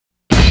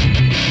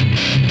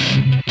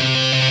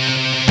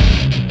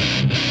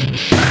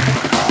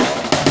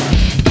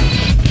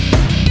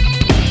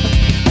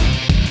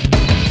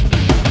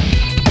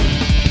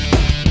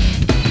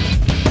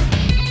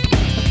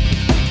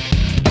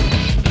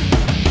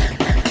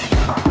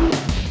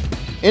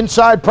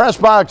Inside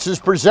PressBox is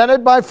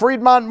presented by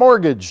Freedmont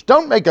Mortgage.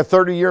 Don't make a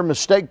 30-year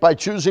mistake by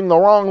choosing the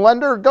wrong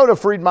lender. Go to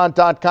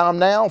Freedmont.com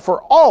now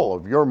for all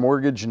of your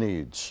mortgage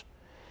needs.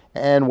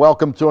 And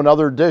welcome to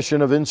another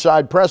edition of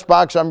Inside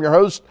PressBox. I'm your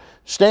host,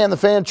 Stan the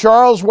Fan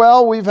Charles.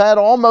 Well, we've had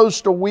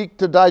almost a week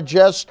to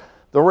digest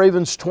the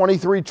Ravens'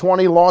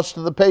 23-20 loss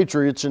to the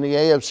Patriots in the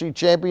AFC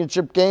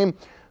Championship game,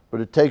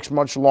 but it takes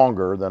much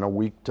longer than a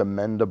week to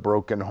mend a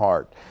broken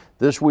heart.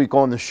 This week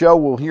on the show,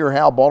 we'll hear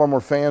how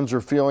Baltimore fans are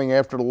feeling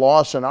after the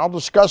loss, and I'll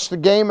discuss the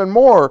game and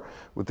more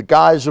with the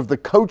guys of the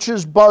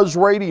Coach's Buzz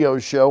radio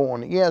show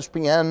on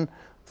ESPN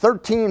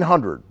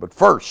 1300. But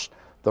first,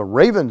 the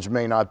Ravens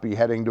may not be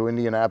heading to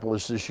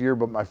Indianapolis this year,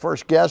 but my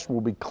first guest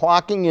will be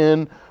clocking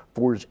in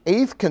for his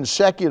 8th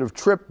consecutive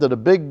trip to the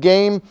big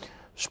game.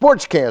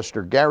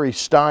 Sportscaster Gary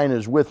Stein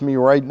is with me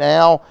right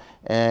now.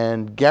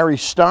 And Gary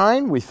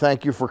Stein, we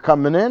thank you for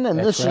coming in. And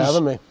Thanks for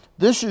having me.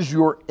 This is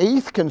your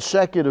 8th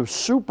consecutive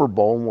Super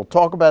Bowl, and we'll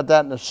talk about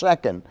that in a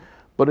second.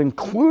 But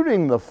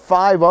including the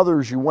 5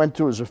 others you went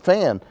to as a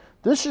fan,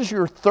 this is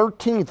your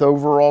 13th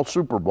overall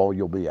Super Bowl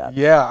you'll be at.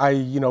 Yeah, I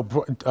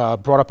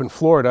brought up in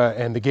Florida,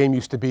 and the game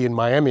used to be in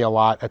Miami a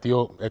lot at the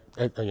old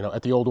at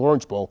the old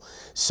Orange Bowl.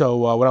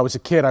 So when I was a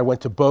kid, I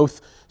went to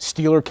both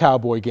Steeler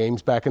Cowboy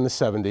games back in the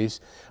 70s.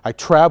 I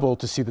traveled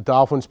to see the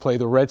Dolphins play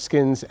the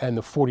Redskins and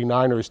the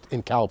 49ers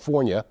in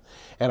California,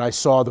 and I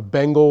saw the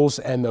Bengals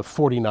and the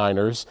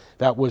 49ers.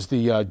 That was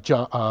the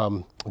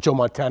Joe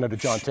Montana to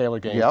John Taylor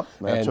game. Yep,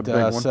 that's a big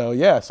one. So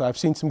yeah, so I've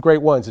seen some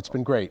great ones. It's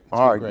been great.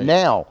 All right,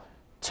 now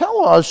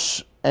tell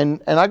us,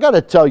 and I got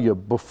to tell you,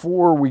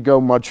 before we go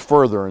much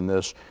further in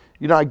this,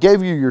 I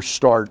gave you your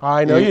start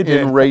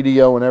in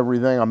radio and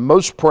everything. I'm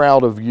most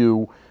proud of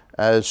you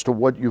as to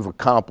what you've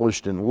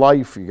accomplished in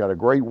life. You got a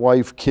great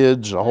wife,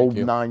 kids, a whole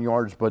 9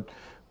 yards.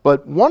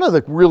 But one of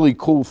the really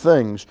cool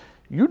things,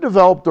 you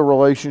developed a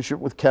relationship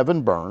with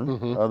Kevin Byrne,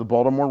 the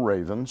Baltimore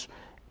Ravens,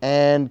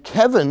 and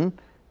Kevin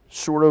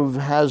sort of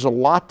has a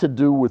lot to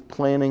do with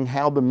planning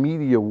how the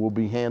media will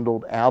be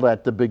handled out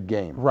at the big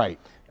game. Right.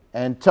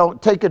 And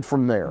take it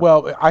from there.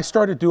 Well, I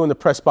started doing the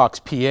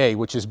PressBox PA,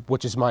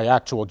 which is my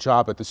actual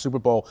job at the Super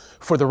Bowl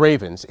for the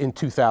Ravens in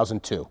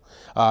 2002.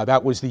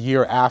 That was the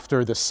year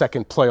after the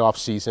second playoff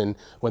season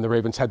when the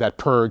Ravens had that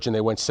purge and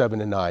they went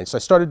 7-9. So I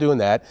started doing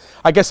that.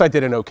 I guess I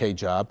did an okay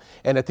job.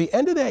 And at the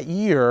end of that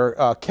year,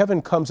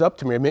 Kevin comes up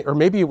to me, or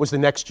maybe it was the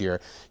next year.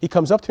 He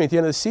comes up to me at the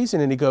end of the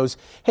season and he goes,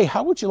 "Hey,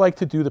 how would you like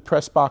to do the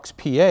PressBox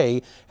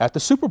PA at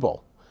the Super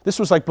Bowl?" This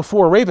was like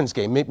before a Ravens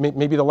game,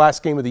 maybe the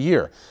last game of the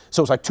year.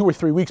 So it was like 2 or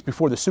 3 weeks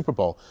before the Super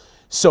Bowl.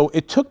 So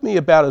it took me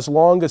about as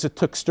long as it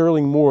took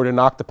Sterling Moore to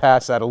knock the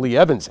pass out of Lee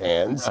Evans'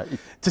 hands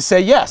to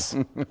say yes,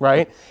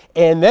 right?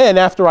 And then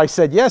after I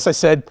said yes, I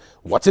said,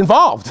 "What's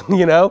involved?"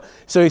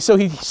 So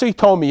he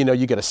told me,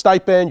 you get a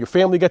stipend, your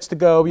family gets to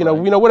go,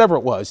 whatever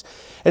it was.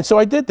 And so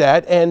I did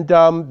that, and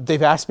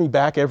they've asked me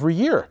back every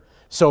year.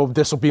 So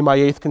this will be my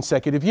 8th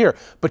consecutive year.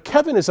 But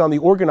Kevin is on the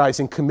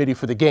organizing committee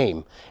for the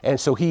game. And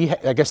so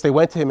I guess they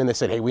went to him and they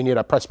said, "Hey, we need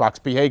a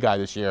PressBox PA guy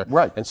this year."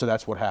 Right. And so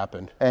that's what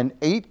happened. And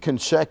 8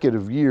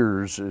 consecutive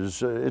years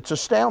it's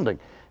astounding.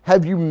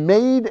 Have you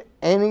made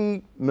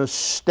any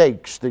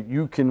mistakes that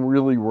you can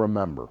really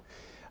remember?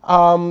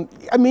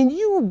 I mean,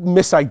 you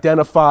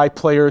misidentify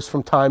players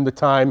from time to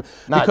time.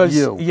 Not because,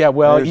 you. Yeah,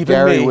 well, There's even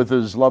Gary me. with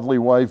his lovely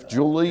wife,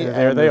 Julie,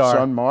 and his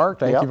son, Mark.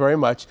 Thank you very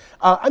much.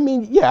 I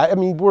mean,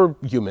 we're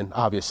human,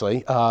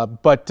 obviously,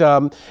 but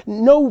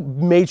no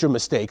major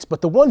mistakes.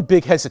 But the one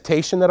big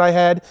hesitation that I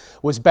had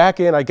was back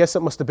in, I guess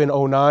it must have been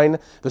 2009,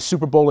 the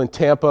Super Bowl in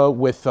Tampa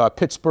with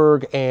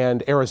Pittsburgh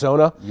and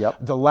Arizona. Yep.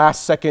 The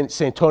last-second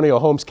Santonio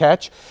Holmes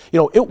catch.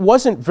 It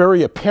wasn't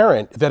very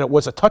apparent that it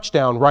was a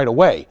touchdown right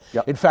away.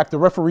 Yep. In fact, the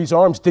referee's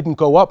arms didn't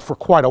go up for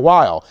quite a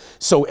while.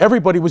 So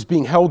everybody was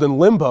being held in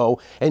limbo,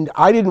 and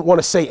I didn't want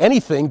to say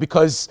anything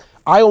because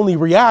I only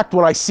react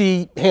when I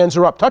see hands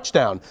are up,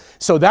 touchdown.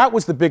 So that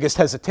was the biggest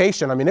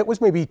hesitation. I mean, it was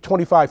maybe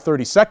 25,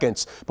 30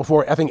 seconds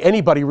before I think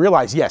anybody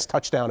realized, yes,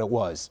 touchdown it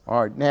was.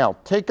 All right, now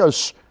take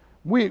us,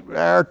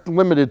 our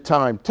limited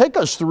time, take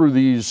us through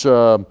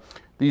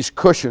these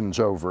cushions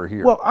over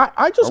here. Well,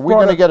 I just Are we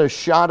going to get a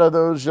shot of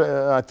those?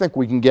 I think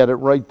we can get it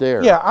right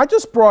there. Yeah, I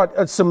just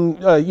brought some,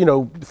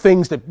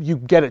 things that you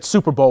get at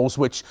Super Bowls,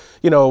 which,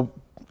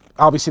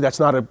 obviously that's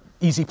not an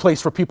easy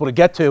place for people to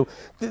get to.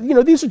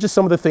 These are just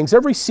some of the things.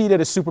 Every seat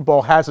at a Super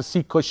Bowl has a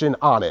seat cushion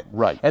on it.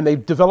 Right. And they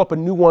develop a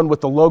new one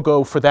with the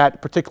logo for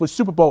that particular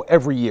Super Bowl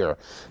every year.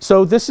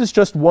 So this is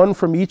just one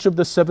from each of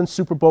the 7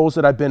 Super Bowls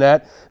that I've been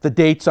at. The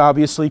dates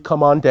obviously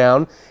come on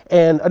down.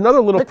 And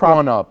another little Pick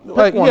one up.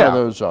 Pick one of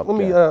those up. Let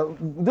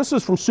me. This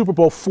is from Super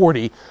Bowl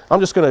 40. I'm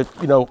just going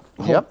to,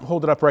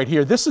 hold it up right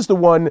here. This is the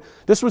one.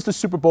 This was the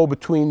Super Bowl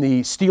between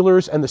the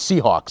Steelers and the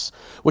Seahawks,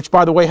 which,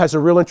 by the way, has a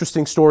real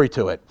interesting story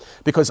to it.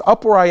 Because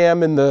up where I am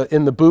in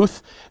the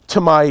booth,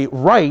 to my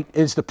right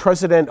is the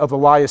president of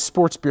Elias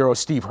Sports Bureau,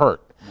 Steve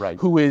Hurt.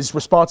 who is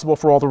responsible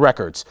for all the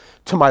records.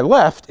 To my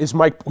left is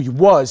Mike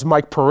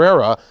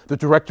Pereira, the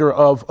director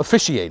of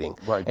officiating.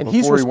 Right, and before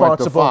he's responsible, he went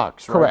to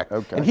Fox, right? correct.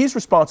 Okay. And he's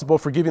responsible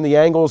for giving the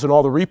angles and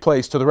all the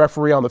replays to the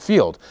referee on the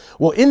field.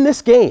 Well, in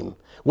this game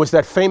was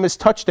that famous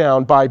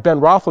touchdown by Ben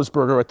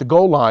Roethlisberger at the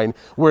goal line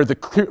where the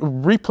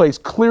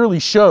replays clearly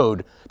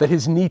showed that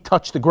his knee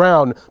touched the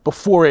ground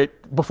before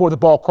the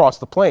ball crossed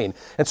the plane.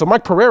 And so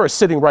Mike Pereira is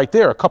sitting right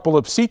there, a couple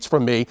of seats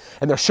from me,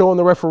 and they're showing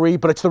the referee,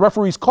 but it's the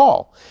referee's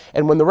call.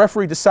 And when the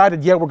referee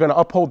decided, yeah, we're going to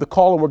uphold the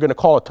call and we're going to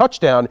call a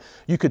touchdown,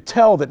 you could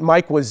tell that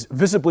Mike was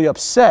visibly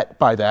upset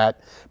by that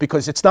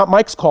because it's not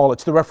Mike's call,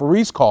 it's the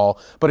referee's call.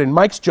 But in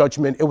Mike's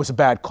judgment, it was a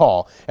bad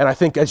call. And I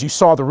think as you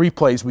saw the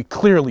replays, we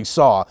clearly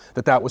saw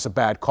that that was a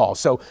bad call.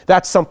 So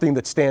that's something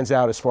that stands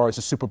out as far as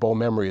the Super Bowl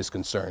memory is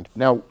concerned.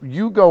 Now,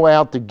 you go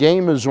out, the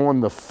game is on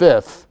the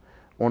 5th.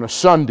 On a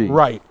Sunday.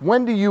 Right.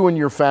 When do you and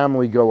your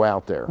family go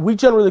out there? We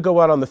generally go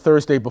out on the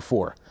Thursday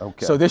before.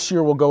 Okay. So this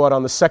year we'll go out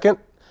on the 2nd.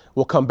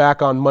 We'll come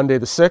back on Monday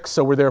the 6th.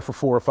 So we're there for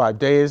 4 or 5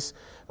 days.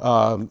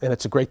 And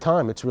it's a great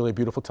time. It's really a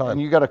beautiful time.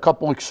 And you got a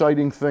couple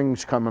exciting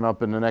things coming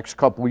up in the next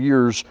couple of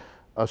years.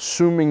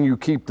 Assuming you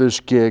keep this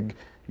gig,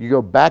 you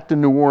go back to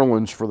New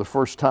Orleans for the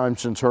first time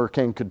since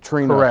Hurricane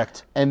Katrina.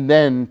 Correct. And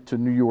then to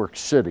New York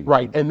City.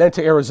 Right, and then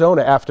to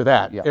Arizona after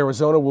that. Yeah.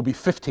 Arizona will be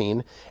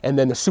 15, and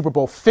then the Super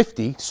Bowl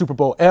 50, Super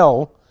Bowl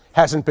L,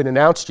 hasn't been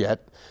announced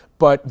yet,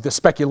 but the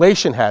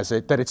speculation has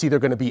it that it's either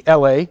going to be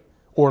LA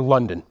or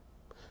London.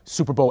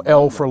 Super Bowl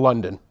L for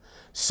London.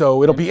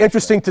 So it'll be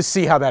interesting to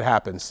see how that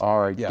happens. All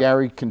right, yeah.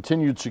 Gary,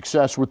 continued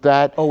success with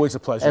that. Always a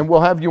pleasure. And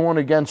we'll have you on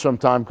again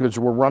sometime because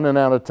we're running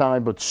out of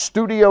time. But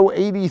Studio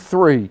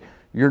 83,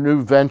 your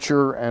new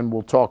venture, and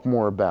we'll talk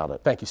more about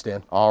it. Thank you,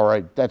 Stan. All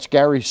right, that's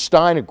Gary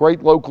Stein, a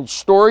great local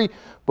story.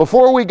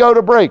 Before we go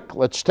to break,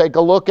 let's take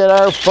a look at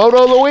our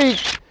photo of the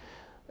week.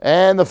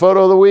 And the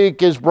photo of the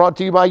week is brought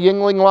to you by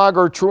Yuengling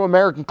Lager, a true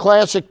American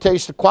classic.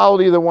 Taste the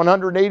quality of the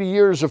 180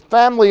 years of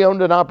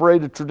family-owned and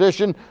operated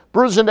tradition,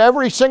 brews into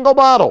every single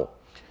bottle.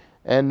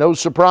 And no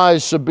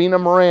surprise, Sabina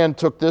Moran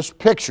took this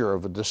picture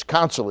of a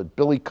disconsolate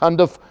Billy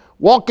Cundiff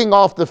walking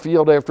off the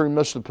field after he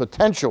missed a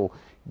potential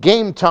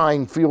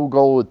game-tying field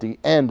goal at the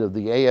end of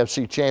the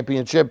AFC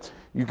Championship.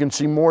 You can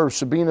see more of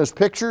Sabina's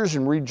pictures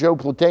and read Joe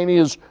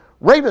Platania's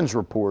Ravens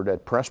report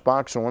at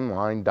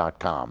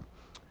PressBoxOnline.com.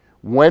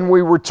 When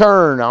we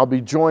return, I'll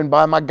be joined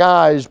by my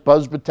guys,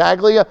 Buzz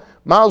Battaglia,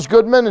 Miles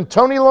Goodman, and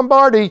Tony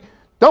Lombardi.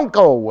 Don't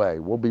go away.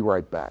 We'll be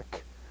right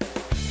back.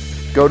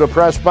 Go to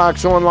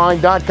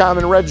PressBoxOnline.com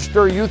and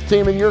register a youth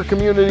team in your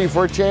community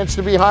for a chance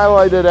to be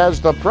highlighted as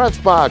the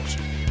PressBox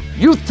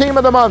Youth Team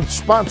of the Month,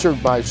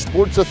 sponsored by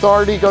Sports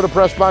Authority. Go to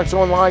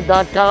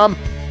PressBoxOnline.com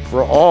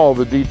for all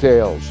the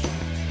details.